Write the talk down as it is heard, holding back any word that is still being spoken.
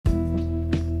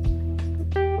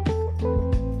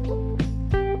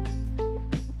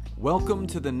Welcome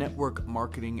to the Network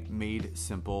Marketing Made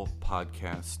Simple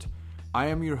podcast. I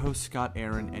am your host, Scott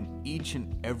Aaron, and each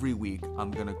and every week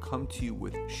I'm going to come to you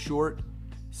with short,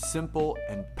 simple,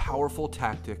 and powerful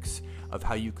tactics of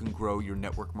how you can grow your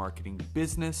network marketing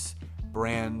business,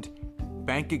 brand,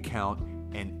 bank account,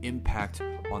 and impact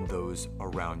on those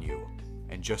around you.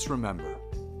 And just remember,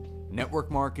 network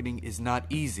marketing is not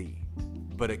easy,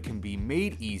 but it can be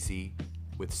made easy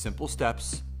with simple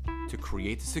steps to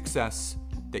create the success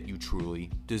that you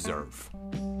truly deserve.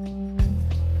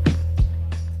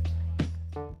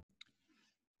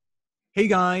 Hey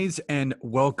guys, and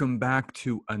welcome back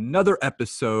to another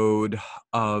episode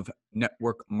of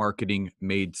Network Marketing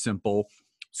Made Simple.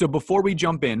 So before we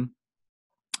jump in,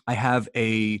 I have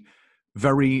a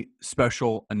very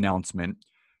special announcement.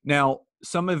 Now,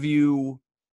 some of you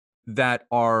that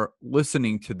are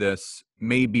listening to this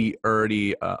may be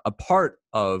already a part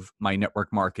of my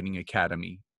Network Marketing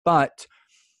Academy, but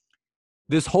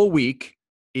this whole week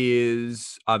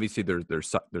is obviously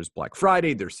there's Black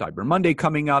Friday, there's Cyber Monday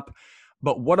coming up.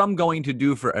 But what I'm going to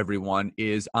do for everyone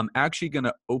is I'm actually going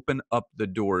to open up the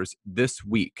doors this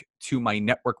week to my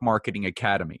Network Marketing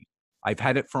Academy. I've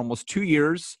had it for almost 2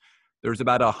 years. There's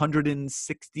about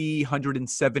 160,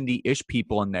 170-ish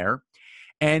people in there.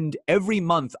 And every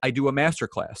month I do a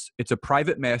masterclass. It's a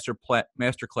private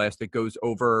masterclass that goes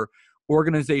over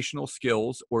organizational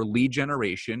skills or lead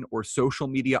generation or social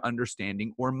media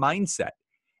understanding or mindset.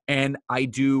 And I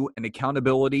do an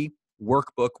accountability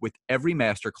workbook with every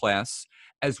masterclass,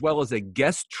 as well as a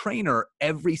guest trainer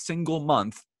every single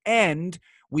month. And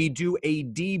we do a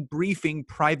debriefing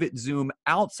private Zoom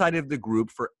outside of the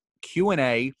group for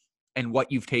Q&A and what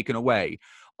you've taken away.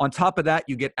 On top of that,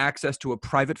 you get access to a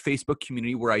private Facebook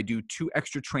community where I do 2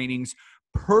 extra trainings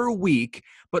per week,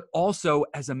 but also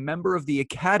as a member of the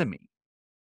Academy,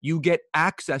 you get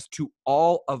access to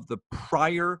all of the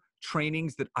prior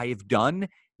trainings that I have done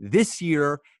this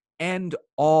year and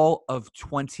all of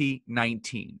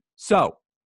 2019. So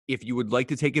if you would like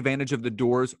to take advantage of the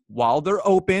doors while they're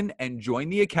open and join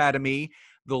the Academy,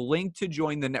 the link to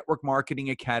join the Network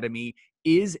Marketing Academy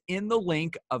is in the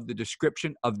link of the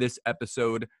description of this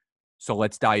episode. So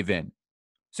let's dive in.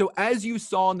 So as you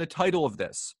saw in the title of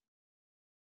this,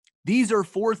 these are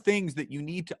 4 things that you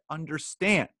need to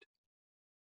understand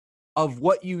of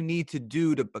what you need to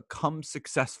do to become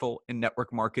successful in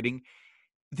network marketing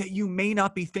that you may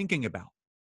not be thinking about.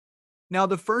 Now,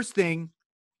 the first thing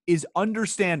is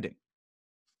understanding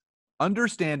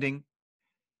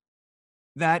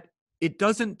that it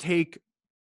doesn't take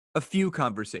a few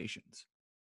conversations.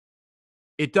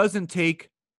 It doesn't take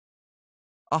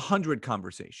 100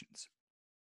 conversations.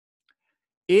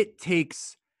 It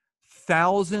takes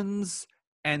thousands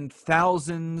and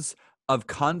thousands of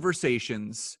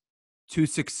conversations to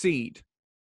succeed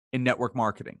in network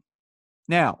marketing.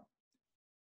 Now,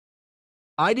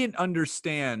 I didn't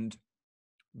understand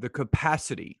the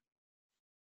capacity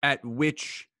at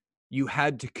which you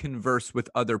had to converse with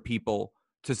other people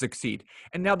to succeed.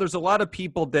 And now there's a lot of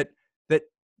people that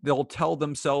they'll tell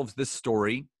themselves this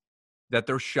story, that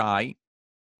they're shy,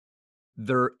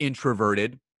 they're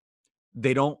introverted,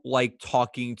 they don't like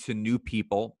talking to new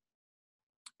people.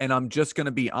 And I'm just going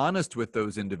to be honest with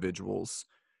those individuals.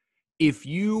 If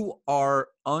you are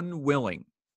unwilling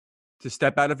to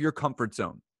step out of your comfort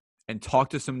zone and talk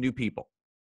to some new people,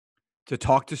 to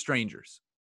talk to strangers,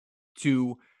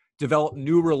 to develop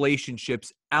new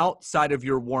relationships outside of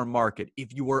your warm market,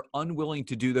 if you are unwilling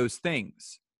to do those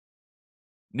things,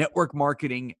 network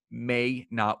marketing may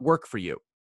not work for you.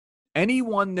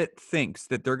 Anyone that thinks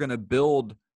that they're going to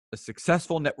build a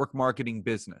successful network marketing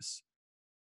business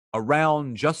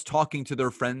around just talking to their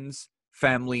friends,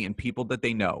 family, and people that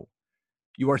they know,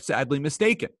 you are sadly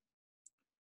mistaken.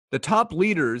 The top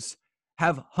leaders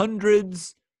have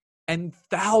hundreds and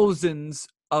thousands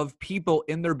of people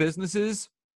in their businesses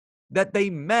that they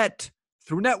met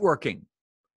through networking.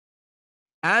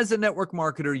 As a network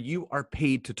marketer, you are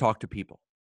paid to talk to people.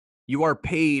 You are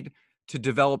paid to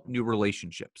develop new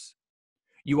relationships.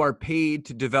 You are paid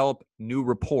to develop new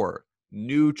rapport,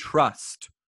 new trust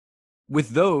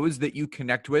with those that you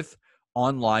connect with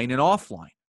online and offline.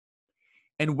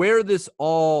 And where this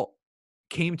all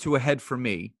came to a head for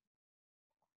me,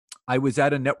 I was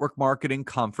at a network marketing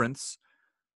conference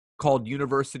called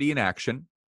University in Action,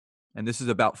 and this is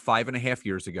about 5.5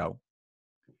 years ago.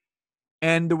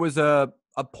 And there was a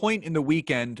point in the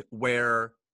weekend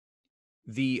where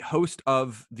the host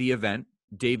of the event,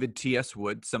 David T.S.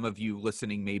 Wood, some of you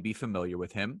listening may be familiar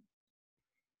with him,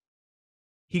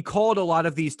 he called a lot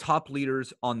of these top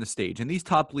leaders on the stage, and these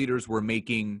top leaders were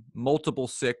making multiple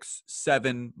 6,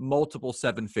 7, multiple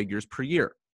 7 figures per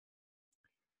year.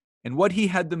 And what he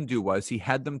had them do was he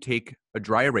had them take a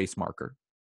dry erase marker,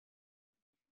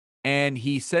 and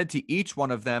he said to each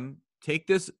one of them, take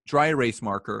this dry erase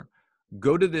marker,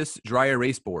 go to this dry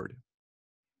erase board,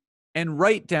 and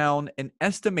write down an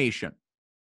estimation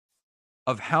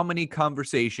of how many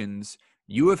conversations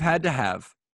you have had to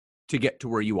have to get to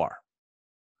where you are.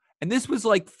 And this was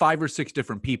like 5 or 6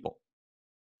 different people.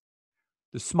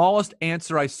 The smallest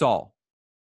answer I saw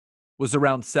was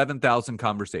around 7,000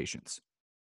 conversations.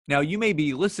 Now, you may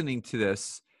be listening to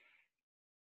this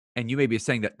and you may be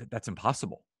saying that that's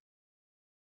impossible.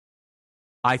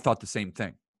 I thought the same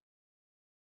thing.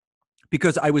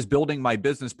 Because I was building my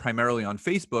business primarily on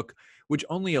Facebook, which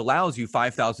only allows you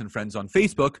 5,000 friends on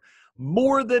Facebook.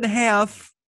 More than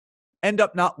half end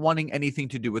up not wanting anything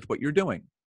to do with what you're doing.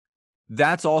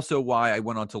 That's also why I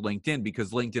went onto LinkedIn,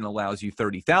 because LinkedIn allows you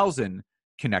 30,000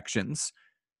 connections.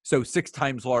 So 6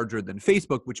 times larger than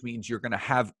Facebook, which means you're going to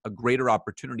have a greater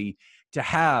opportunity to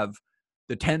have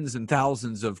the tens and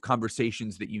thousands of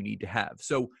conversations that you need to have.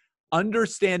 So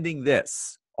understanding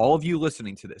this, all of you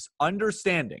listening to this,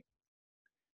 understanding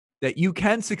that you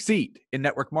can succeed in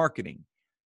network marketing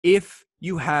if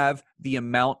you have the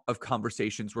amount of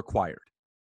conversations required.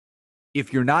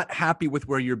 If you're not happy with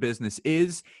where your business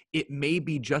is, it may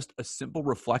be just a simple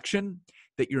reflection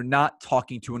that you're not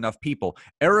talking to enough people.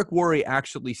 Eric Worre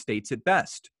actually states it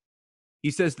best. He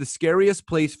says the scariest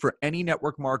place for any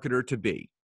network marketer to be,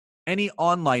 any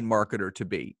online marketer to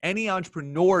be, any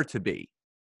entrepreneur to be,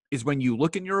 is when you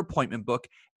look in your appointment book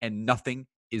and nothing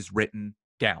is written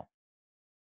down.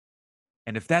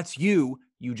 And if that's you,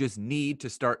 you just need to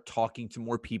start talking to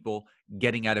more people,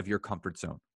 getting out of your comfort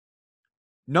zone.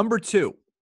 Number 2,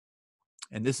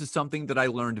 and this is something that I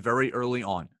learned very early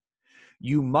on,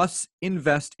 you must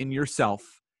invest in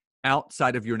yourself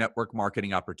outside of your network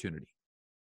marketing opportunity.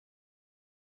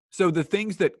 So the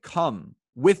things that come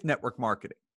with network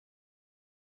marketing,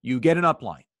 you get an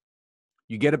upline,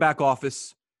 you get a back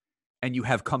office, and you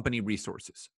have company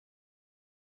resources.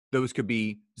 Those could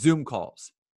be Zoom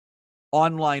calls,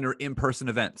 online or in-person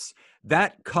events.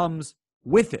 That comes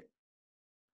with it.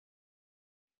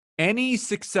 Any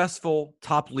successful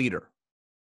top leader,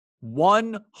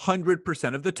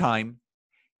 100% of the time,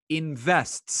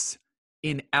 invests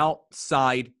in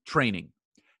outside training,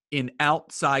 in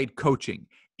outside coaching,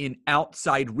 in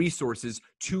outside resources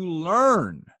to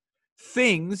learn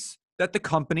things that the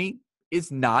company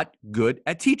is not good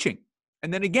at teaching.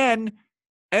 And then again,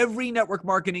 every network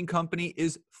marketing company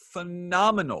is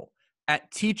phenomenal at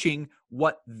teaching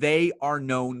what they are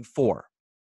known for,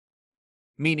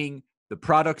 meaning the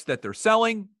products that they're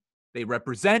selling, they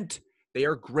represent, they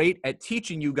are great at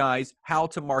teaching you guys how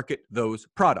to market those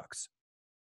products.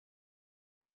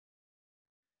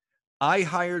 I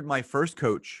hired my first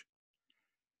coach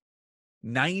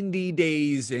 90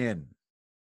 days in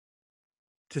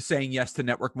to saying yes to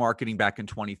network marketing back in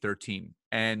 2013.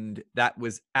 And that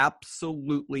was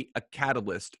absolutely a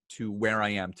catalyst to where I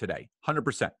am today,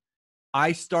 100%.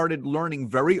 I started learning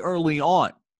very early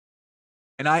on.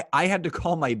 And I had to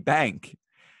call my bank.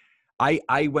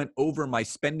 I went over my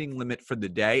spending limit for the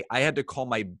day. I had to call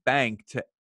my bank to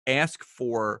ask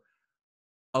for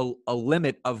a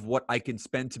limit of what I can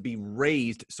spend to be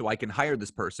raised so I can hire this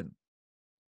person.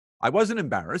 I wasn't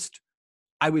embarrassed.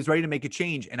 I was ready to make a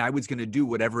change, and I was going to do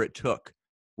whatever it took,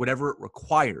 whatever it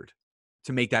required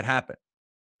to make that happen.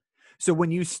 So when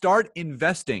you start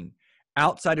investing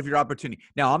outside of your opportunity,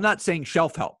 now I'm not saying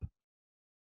shelf help.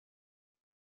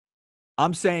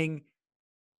 I'm saying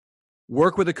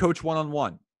work with a coach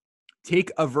one-on-one.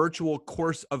 Take a virtual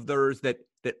course of theirs that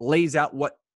lays out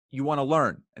what you want to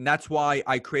learn. And that's why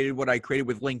I created what I created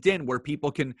with LinkedIn, where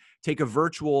people can take a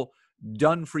virtual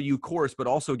done-for-you course, but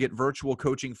also get virtual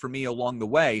coaching for me along the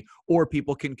way, or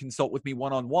people can consult with me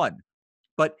one-on-one.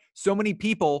 But so many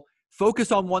people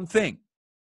focus on one thing.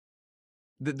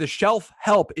 The shelf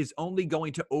help is only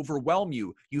going to overwhelm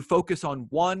you. You focus on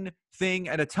one thing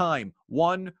at a time,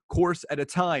 one course at a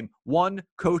time, one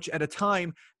coach at a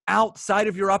time outside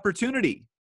of your opportunity.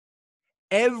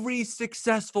 Every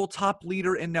successful top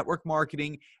leader in network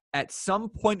marketing at some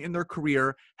point in their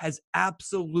career has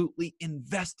absolutely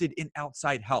invested in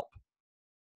outside help.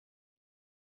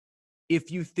 If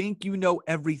you think you know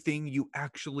everything, you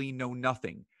actually know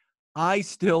nothing. I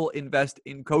still invest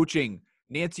in coaching.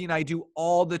 Nancy and I do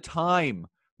all the time.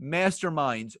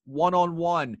 Masterminds,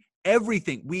 one-on-one,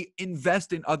 everything. We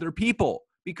invest in other people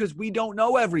because we don't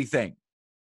know everything.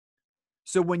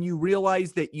 So when you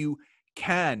realize that you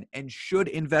can and should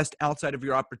invest outside of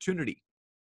your opportunity,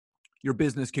 your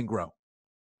business can grow.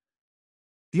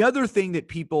 The other thing that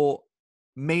people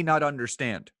may not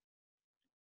understand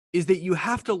is that you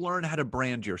have to learn how to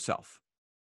brand yourself.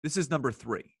 This is number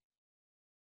 3.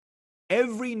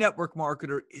 Every network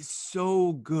marketer is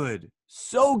so good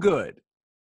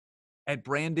at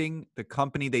branding the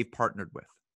company they've partnered with,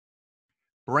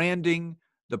 branding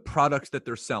the products that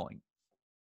they're selling.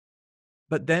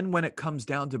 But then when it comes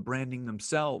down to branding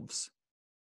themselves,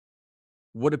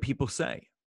 what do people say?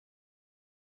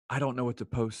 I don't know what to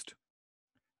post.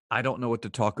 I don't know what to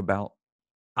talk about.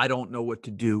 I don't know what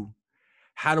to do.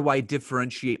 How do I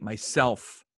differentiate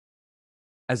myself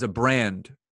as a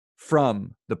brand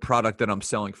from the product that I'm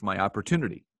selling for my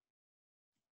opportunity?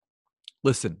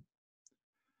 Listen,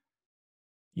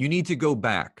 you need to go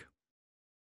back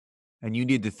and you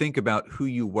need to think about who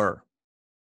you were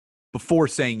before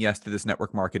saying yes to this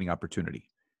network marketing opportunity.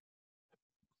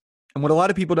 And what a lot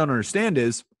of people don't understand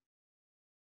is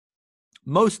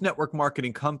most network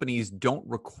marketing companies don't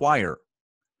require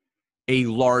a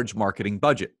large marketing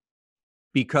budget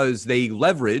because they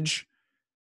leverage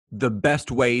the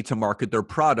best way to market their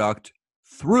product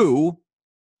through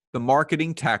the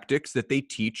marketing tactics that they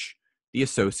teach the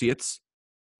associates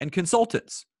and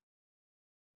consultants.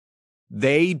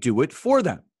 They do it for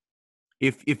them.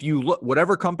 If you look,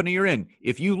 whatever company you're in,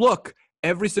 if you look,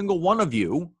 every single one of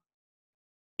you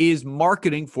is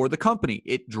marketing for the company.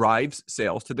 It drives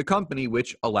sales to the company,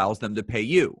 which allows them to pay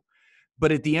you.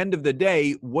 But at the end of the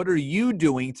day, what are you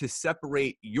doing to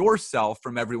separate yourself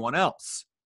from everyone else?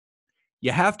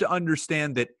 You have to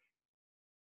understand that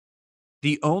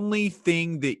the only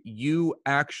thing that you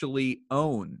actually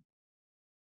own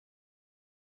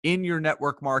in your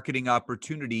network marketing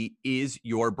opportunity is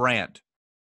your brand.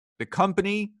 The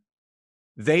company,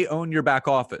 they own your back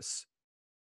office.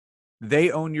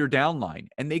 They own your downline,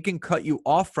 and they can cut you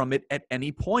off from it at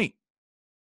any point.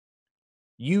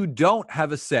 You don't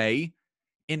have a say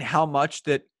in how much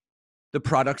that the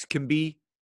products can be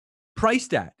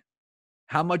priced at,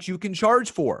 how much you can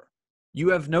charge for. You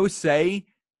have no say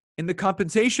in the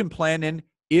compensation plan and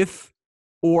if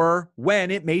or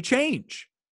when it may change.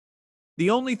 The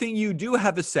only thing you do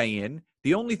have a say in,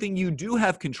 the only thing you do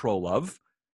have control of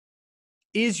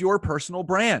is your personal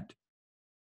brand.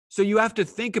 So you have to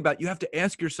think about, you have to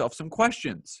ask yourself some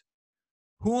questions.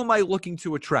 Who am I looking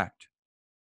to attract?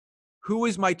 Who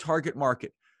is my target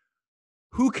market?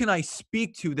 Who can I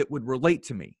speak to that would relate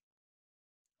to me?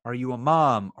 Are you a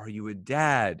mom? Are you a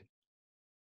dad?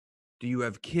 Do you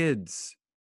have kids?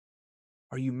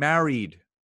 Are you married?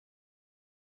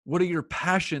 What are your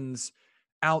passions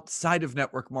outside of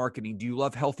network marketing? Do you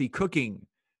love healthy cooking?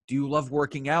 Do you love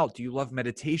working out? Do you love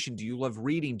meditation? Do you love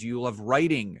reading? Do you love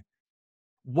writing?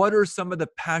 What are some of the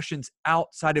passions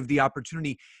outside of the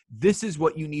opportunity? This is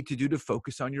what you need to do to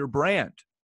focus on your brand.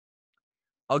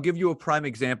 I'll give you a prime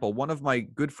example. One of my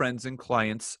good friends and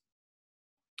clients,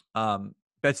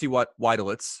 Betsy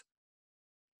Weidelitz,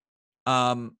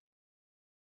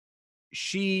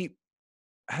 she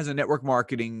has a network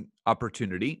marketing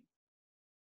opportunity,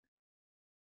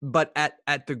 but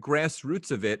at the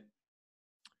grassroots of it,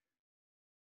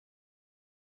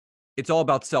 it's all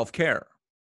about self-care.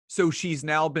 So she's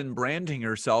now been branding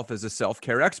herself as a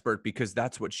self-care expert because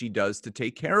that's what she does to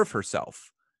take care of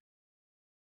herself.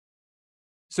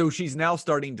 So she's now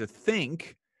starting to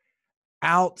think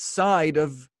outside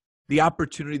of the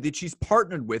opportunity that she's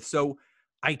partnered with. So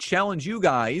I challenge you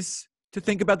guys to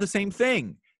think about the same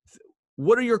thing.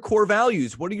 What are your core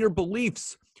values? What are your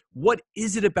beliefs? What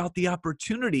is it about the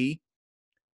opportunity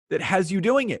that has you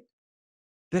doing it,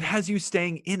 that has you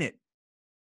staying in it,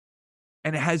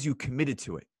 and it has you committed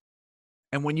to it?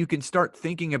 And when you can start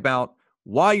thinking about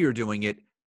why you're doing it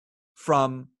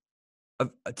from a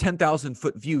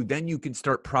 10,000-foot view, then you can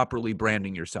start properly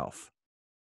branding yourself.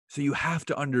 So you have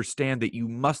to understand that you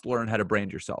must learn how to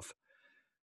brand yourself.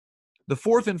 The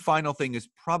fourth and final thing is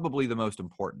probably the most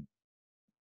important.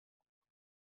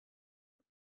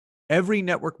 Every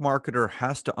network marketer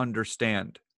has to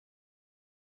understand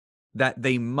that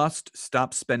they must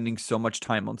stop spending so much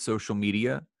time on social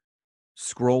media,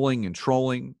 scrolling and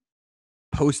trolling,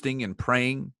 posting and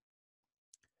praying,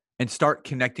 and start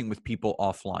connecting with people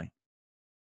offline.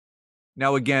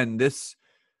 Now, again, this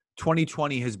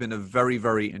 2020 has been a very,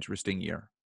 very interesting year.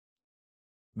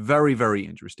 Very, very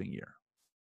interesting year.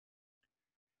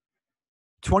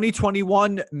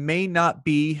 2021 may not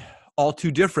be all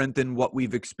too different than what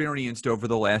we've experienced over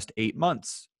the last 8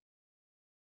 months.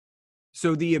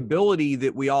 So the ability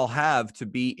that we all have to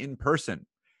be in person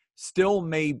still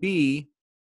may be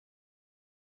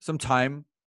some time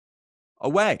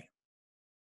away.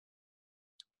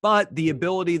 But the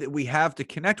ability that we have to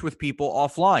connect with people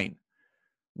offline,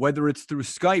 whether it's through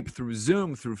Skype, through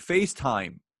Zoom, through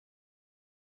FaceTime,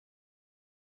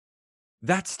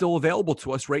 That's still available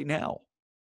to us right now.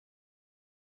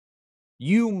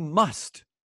 You must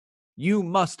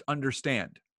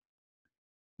understand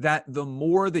that the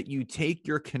more that you take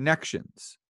your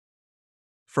connections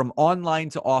from online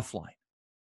to offline,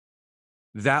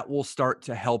 that will start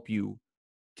to help you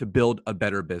to build a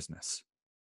better business.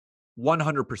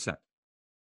 100%.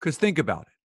 Because think about it.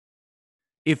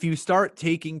 If you start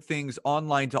taking things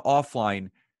online to offline,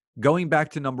 going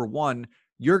back to number one,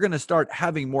 you're going to start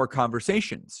having more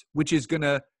conversations, which is going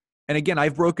to, and again,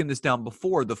 I've broken this down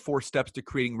before, the 4 steps to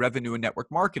creating revenue and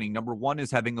network marketing. Number 1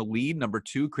 is having a lead. Number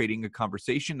 2, creating a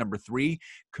conversation. Number 3,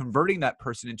 converting that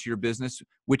person into your business,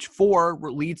 which 4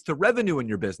 leads to revenue in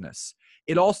your business.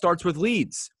 It all starts with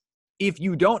leads. If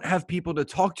you don't have people to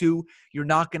talk to, you're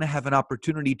not going to have an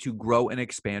opportunity to grow and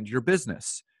expand your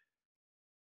business.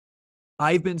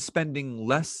 I've been spending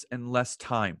less and less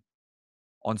time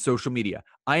on social media.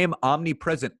 I am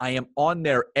omnipresent. I am on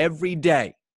there every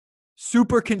day,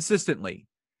 super consistently.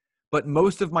 But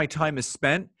most of my time is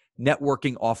spent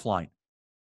networking offline.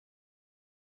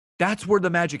 That's where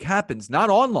the magic happens, not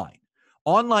online.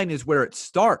 Online is where it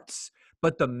starts,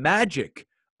 but the magic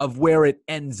of where it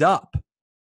ends up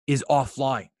is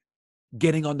offline.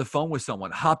 Getting on the phone with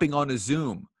someone, hopping on a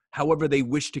Zoom, however they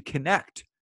wish to connect.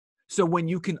 So when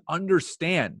you can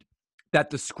understand that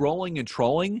the scrolling and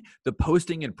trolling, the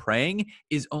posting and praying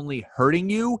is only hurting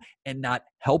you and not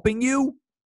helping you,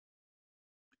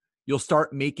 you'll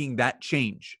start making that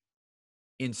change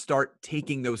and start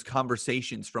taking those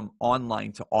conversations from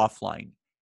online to offline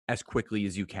as quickly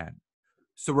as you can.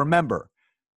 So remember,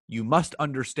 you must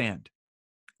understand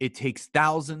it takes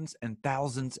thousands and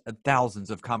thousands and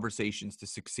thousands of conversations to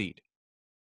succeed.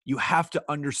 You have to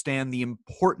understand the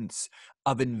importance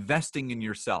of investing in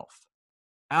yourself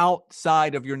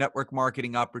outside of your network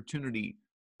marketing opportunity,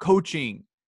 coaching,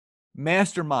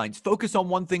 masterminds. Focus on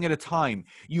one thing at a time.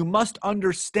 You must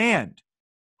understand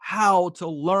how to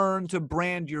learn to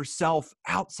brand yourself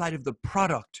outside of the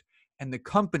product and the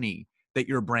company that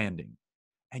you're branding.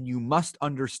 And you must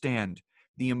understand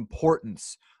the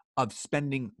importance of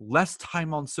spending less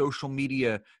time on social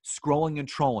media, scrolling and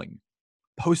trolling,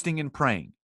 posting and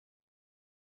praying,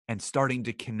 and starting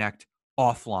to connect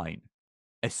offline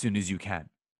as soon as you can.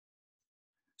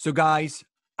 So guys,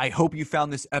 I hope you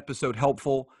found this episode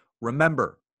helpful.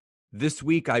 Remember, this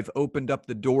week I've opened up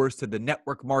the doors to the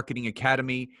Network Marketing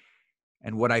Academy.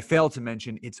 And what I failed to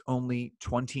mention, it's only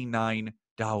 $29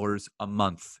 a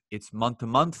month. It's month to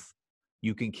month.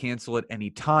 You can cancel at any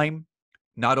time.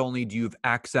 Not only do you have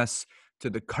access to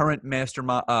the current master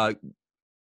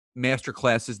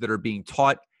classes that are being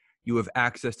taught, you have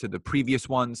access to the previous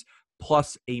ones,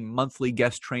 plus a monthly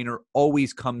guest trainer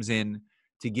always comes in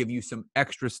to give you some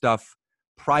extra stuff,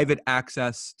 private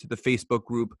access to the Facebook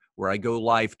group where I go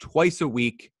live twice a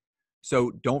week. So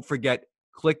don't forget,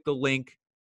 click the link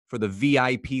for the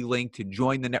VIP link to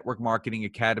join the Network Marketing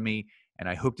Academy. And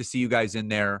I hope to see you guys in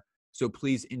there. So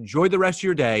please enjoy the rest of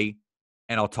your day,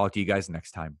 and I'll talk to you guys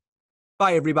next time.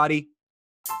 Bye, everybody.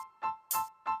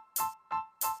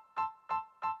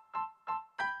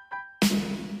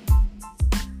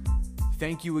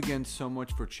 Thank you again so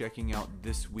much for checking out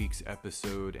this week's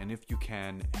episode. And if you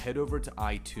can, head over to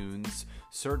iTunes,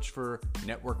 search for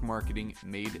Network Marketing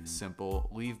Made Simple,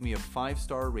 leave me a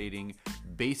 5-star rating,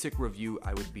 basic review.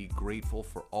 I would be grateful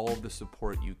for all of the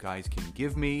support you guys can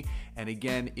give me. And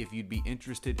again, if you'd be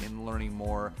interested in learning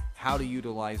more how to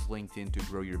utilize LinkedIn to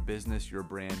grow your business, your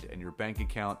brand, and your bank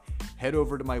account, head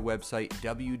over to my website,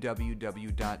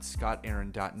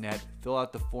 www.scottaaron.net. Fill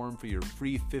out the form for your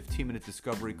free 15-minute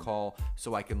discovery call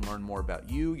so I can learn more about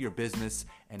you, your business,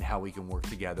 and how we can work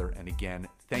together. And again,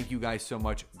 thank you guys so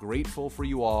much. Grateful for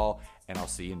you all, and I'll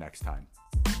see you next time.